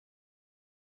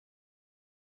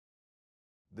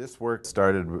This work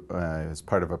started as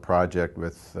part of a project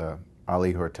with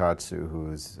Ali Hortaçsu,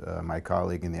 who's my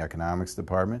colleague in the economics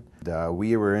department.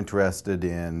 We were interested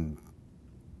in,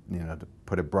 to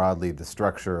put it broadly, the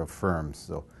structure of firms.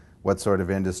 So what sort of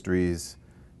industries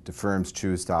do firms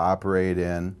choose to operate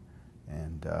in,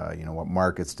 and what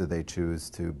markets do they choose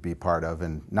to be part of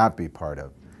and not be part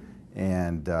of.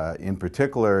 And in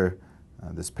particular,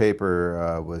 this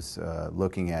paper was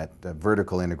looking at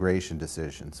vertical integration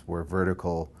decisions, where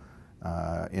vertical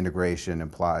integration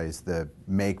implies the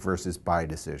make versus buy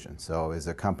decision. So is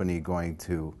a company going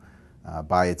to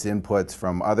buy its inputs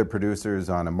from other producers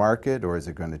on a market, or is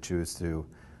it going to choose to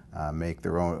make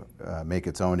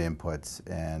its own inputs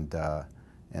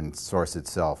and source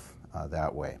itself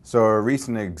that way? So a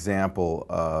recent example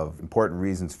of important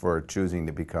reasons for choosing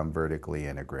to become vertically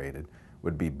integrated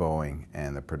would be Boeing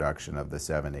and the production of the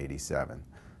 787.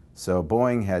 So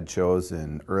Boeing had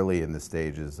chosen early in the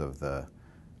stages of the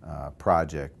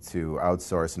project to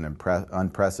outsource an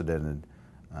unprecedented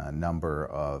number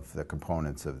of the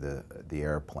components of the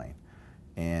airplane.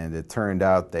 And it turned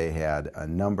out they had a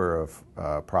number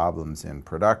of problems in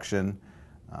production.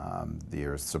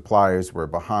 Their suppliers were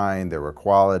behind, there were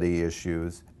quality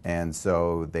issues, and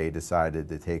so they decided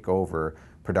to take over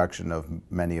production of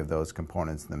many of those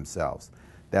components themselves.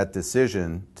 That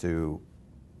decision to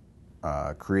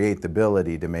create the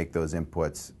ability to make those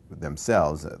inputs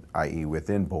themselves, i.e.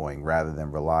 within Boeing, rather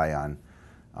than rely on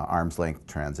arm's length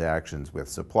transactions with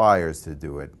suppliers to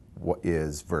do it,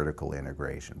 is vertical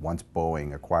integration. Once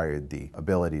Boeing acquired the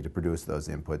ability to produce those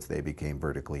inputs, they became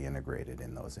vertically integrated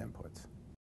in those inputs.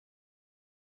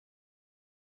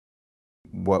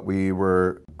 What we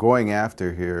were going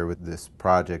after here with this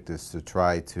project is to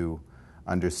try to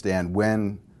understand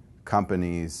when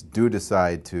companies do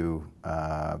decide to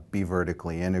be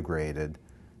vertically integrated,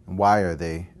 and why are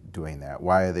they doing that?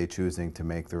 Why are they choosing to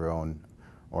make their own,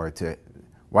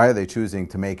 why are they choosing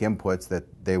to make inputs that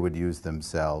they would use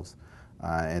themselves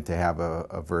and to have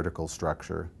a vertical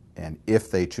structure? And if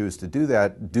they choose to do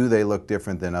that, do they look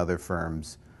different than other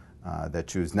firms that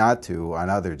choose not to on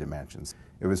other dimensions?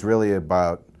 It was really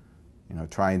about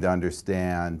trying to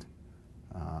understand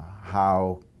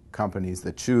how companies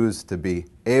that choose to be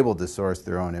able to source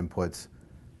their own inputs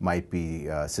might be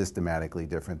systematically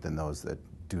different than those that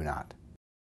do not.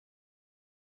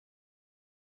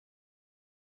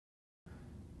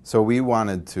 So we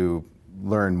wanted to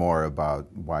learn more about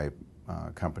why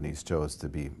companies chose to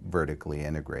be vertically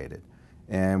integrated.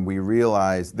 And we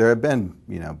realized there have been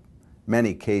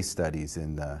many case studies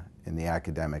in the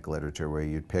academic literature where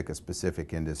you'd pick a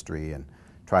specific industry and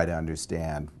try to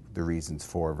understand the reasons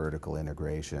for vertical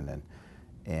integration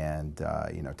and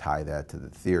tie that to the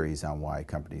theories on why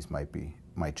companies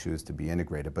might choose to be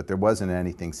integrated. But there wasn't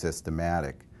anything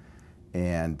systematic.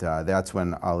 And that's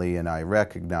when Ali and I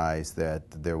recognized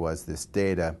that there was this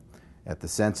data at the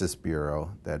Census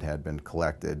Bureau that had been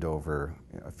collected over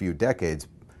a few decades,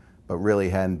 but really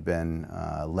hadn't been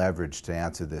leveraged to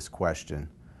answer this question.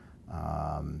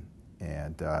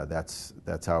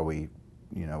 That's how we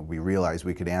realized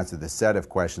we could answer the set of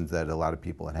questions that a lot of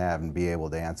people have and be able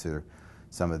to answer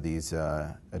some of these,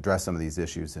 address some of these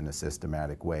issues in a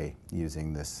systematic way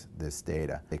using this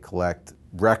data. They collect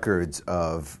records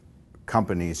of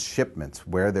companies' shipments,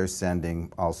 where they're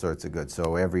sending all sorts of goods.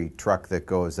 So every truck that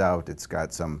goes out, it's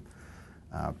got some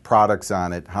products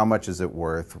on it. How much is it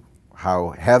worth? How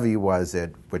heavy was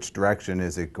it? Which direction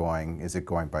is it going? Is it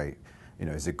going by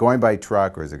is it going by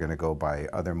truck, or is it going to go by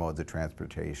other modes of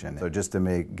transportation? So just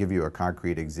to give you a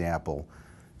concrete example,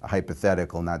 a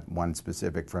hypothetical, not one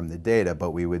specific from the data,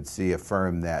 but we would see a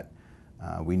firm that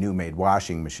we knew made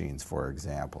washing machines, for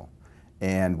example.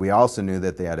 And we also knew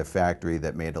that they had a factory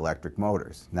that made electric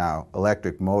motors. Now,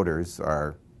 electric motors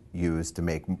are used to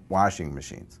make washing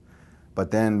machines. But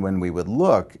then when we would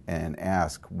look and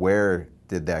ask, where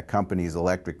did that company's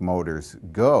electric motors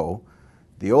go?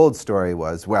 The old story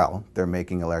was, well, they're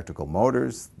making electrical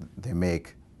motors, they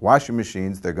make washing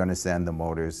machines, they're going to send the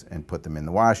motors and put them in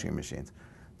the washing machines.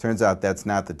 Turns out that's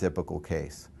not the typical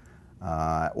case.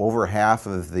 Over half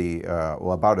of the,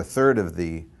 about a third of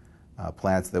the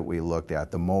plants that we looked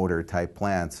at, the motor type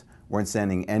plants, weren't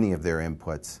sending any of their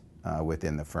inputs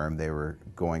within the firm. They were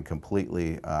going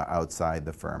completely outside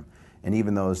the firm. And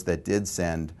even those that did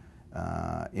send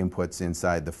inputs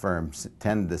inside the firm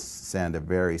tend to send a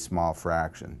very small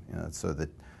fraction. So that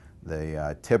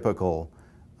the typical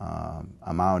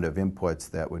amount of inputs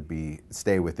that would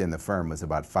stay within the firm was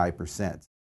about 5%.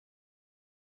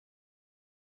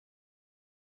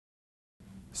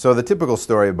 So the typical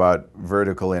story about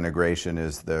vertical integration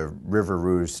is the River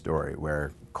Rouge story,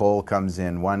 where coal comes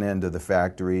in one end of the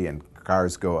factory and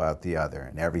cars go out the other,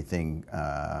 and everything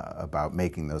about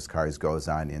making those cars goes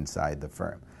on inside the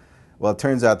firm. Well, it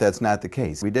turns out that's not the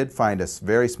case. We did find a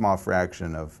very small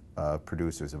fraction of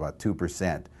producers, about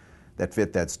 2%, that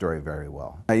fit that story very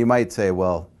well. Now you might say,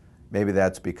 well, maybe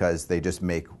that's because they just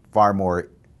make far more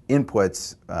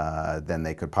inputs than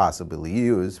they could possibly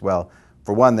use. Well,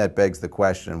 for one, that begs the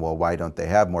question, well, why don't they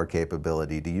have more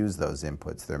capability to use those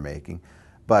inputs they're making?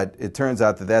 But it turns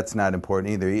out that that's not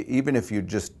important either. Even if you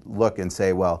just look and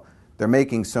say, well, they're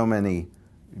making so many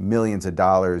millions of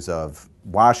dollars of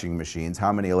washing machines,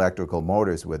 how many electrical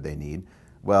motors would they need?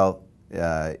 Well,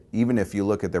 even if you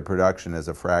look at their production as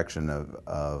a fraction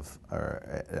of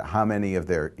how many of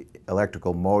their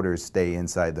electrical motors stay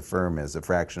inside the firm as a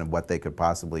fraction of what they could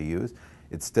possibly use,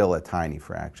 it's still a tiny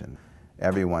fraction.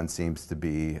 Everyone seems to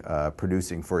be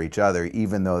producing for each other,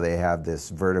 even though they have this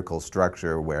vertical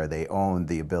structure where they own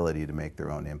the ability to make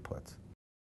their own inputs.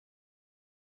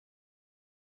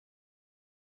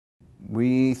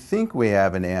 We think we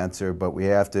have an answer, but we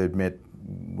have to admit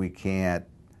we can't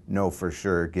know for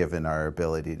sure given our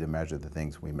ability to measure the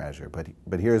things we measure.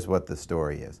 But here's what the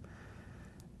story is.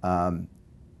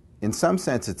 In some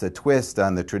sense, it's a twist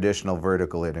on the traditional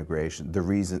vertical integration,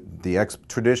 the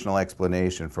traditional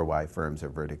explanation for why firms are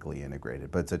vertically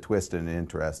integrated, but it's a twist in an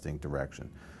interesting direction.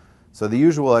 So the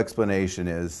usual explanation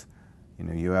is,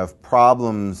 you have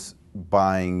problems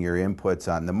buying your inputs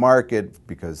on the market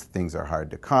because things are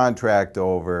hard to contract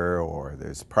over, or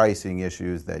there's pricing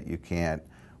issues that you can't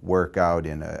work out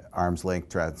in an arm's length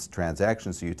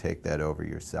transaction, so you take that over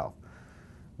yourself.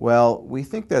 Well, we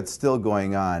think that's still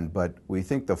going on, but we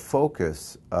think the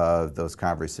focus of those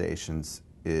conversations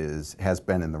has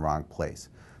been in the wrong place.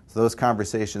 So those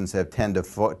conversations have tended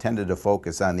to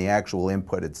focus on the actual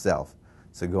input itself.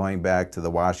 So going back to the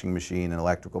washing machine and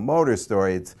electrical motor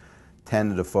story, it's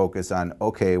tended to focus on,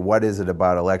 okay, what is it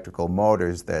about electrical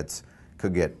motors that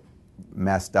could get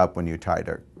messed up when you try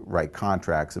to write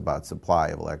contracts about supply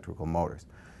of electrical motors?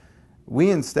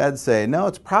 We instead say, no,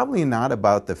 it's probably not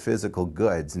about the physical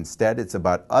goods. Instead, it's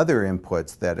about other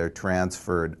inputs that are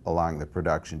transferred along the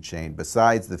production chain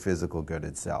besides the physical good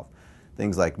itself.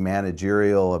 Things like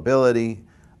managerial ability,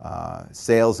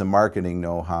 sales and marketing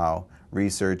know-how,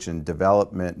 research and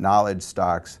development, knowledge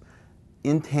stocks,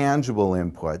 intangible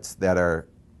inputs that are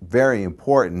very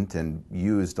important and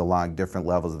used along different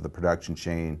levels of the production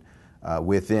chain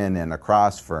within and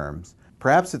across firms.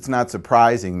 Perhaps it's not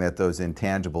surprising that those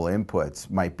intangible inputs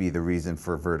might be the reason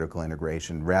for vertical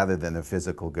integration rather than the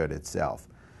physical good itself.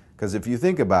 Because if you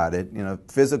think about it,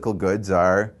 physical goods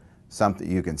are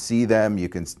something, you can see them, you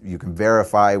can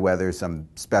verify whether some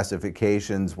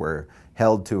specifications were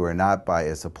held to or not by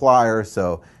a supplier.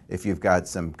 So if you've got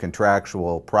some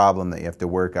contractual problem that you have to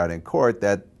work out in court,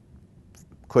 that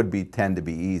could tend to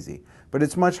be easy. But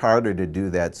it's much harder to do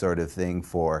that sort of thing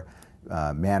for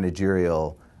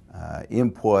managerial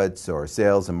inputs or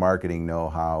sales and marketing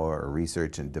know-how or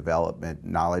research and development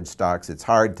knowledge stocks. It's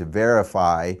hard to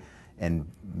verify and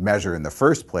measure in the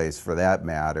first place, for that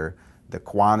matter, the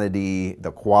quantity,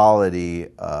 the quality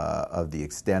of the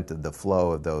extent of the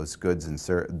flow of those goods and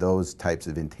those types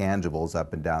of intangibles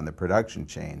up and down the production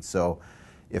chain. So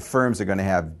if firms are going to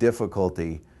have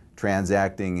difficulty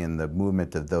transacting in the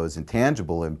movement of those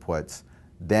intangible inputs,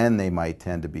 then they might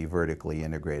tend to be vertically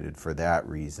integrated for that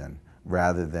reason,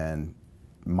 rather than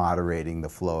moderating the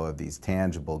flow of these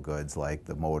tangible goods like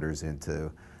the motors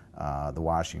into the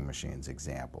washing machines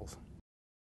examples.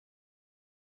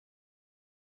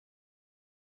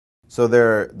 So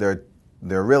there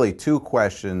are really two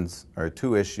questions or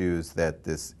two issues that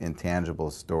this intangible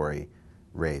story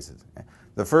raises.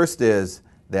 The first is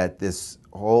that this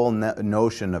whole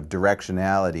notion of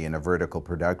directionality in a vertical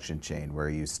production chain, where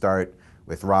you start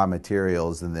with raw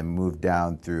materials and then move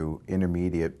down through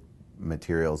intermediate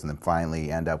materials and then finally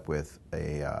end up with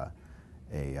a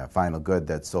final good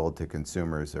that's sold to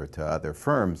consumers or to other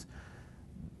firms,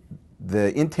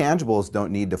 the intangibles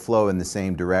don't need to flow in the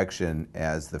same direction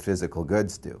as the physical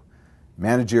goods do.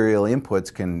 Managerial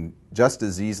inputs can just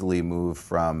as easily move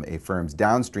from a firm's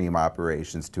downstream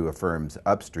operations to a firm's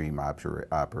upstream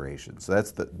operations. So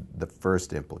that's the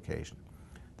first implication.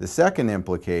 The second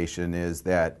implication is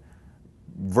that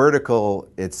vertical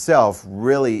itself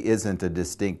really isn't a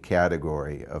distinct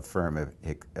category of firm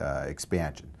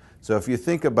expansion. So if you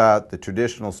think about the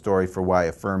traditional story for why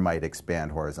a firm might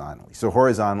expand horizontally. So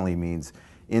horizontally means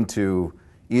into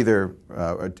either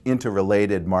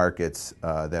interrelated markets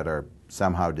that are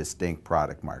somehow distinct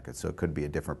product markets. So it could be a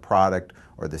different product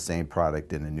or the same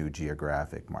product in a new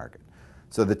geographic market.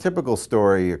 So the typical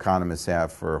story economists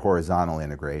have for horizontal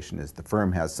integration is the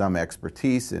firm has some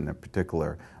expertise in a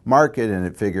particular market, and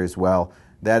it figures, well,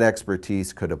 that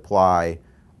expertise could apply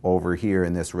over here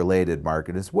in this related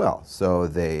market as well. So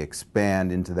they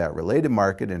expand into that related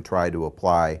market and try to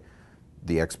apply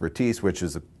the expertise, which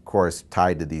is of course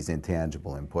tied to these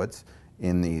intangible inputs,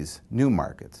 in these new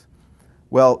markets.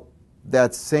 Well,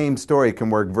 that same story can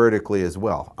work vertically as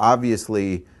well.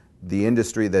 Obviously, the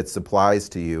industry that supplies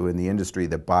to you and the industry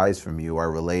that buys from you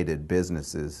are related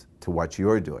businesses to what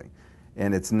you're doing.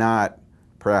 And it's not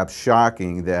perhaps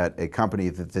shocking that a company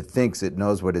that thinks it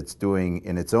knows what it's doing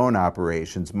in its own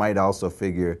operations might also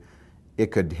figure it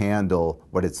could handle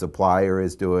what its supplier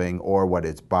is doing or what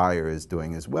its buyer is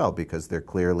doing as well, because they're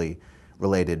clearly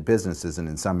related businesses, and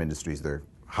in some industries they're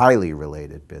highly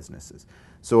related businesses.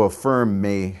 So a firm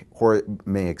may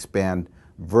expand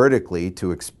vertically to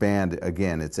expand,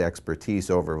 again, its expertise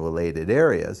over related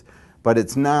areas, but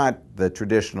it's not the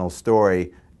traditional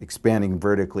story expanding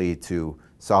vertically to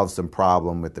solve some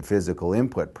problem with the physical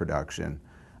input production.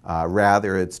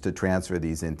 Rather, it's to transfer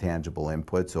these intangible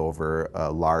inputs over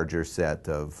a larger set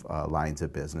of lines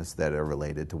of business that are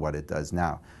related to what it does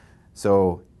now.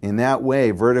 So in that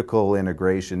way, vertical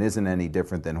integration isn't any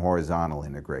different than horizontal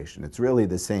integration. It's really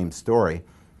the same story.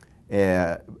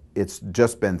 It's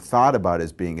just been thought about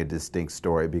as being a distinct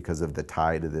story because of the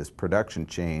tie to this production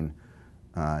chain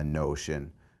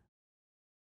notion.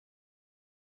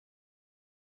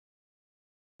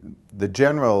 The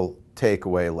general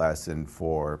takeaway lesson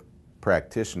for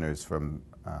practitioners from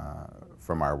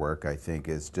our work, I think,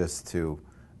 is just to,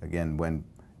 again, when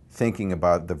thinking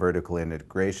about the vertical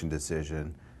integration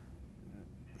decision,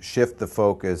 shift the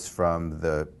focus from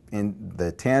the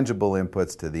tangible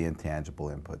inputs to the intangible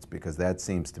inputs, because that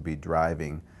seems to be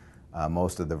driving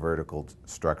most of the vertical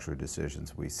structure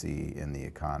decisions we see in the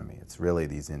economy. It's really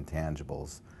these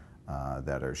intangibles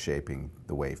that are shaping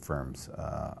the way firms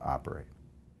operate.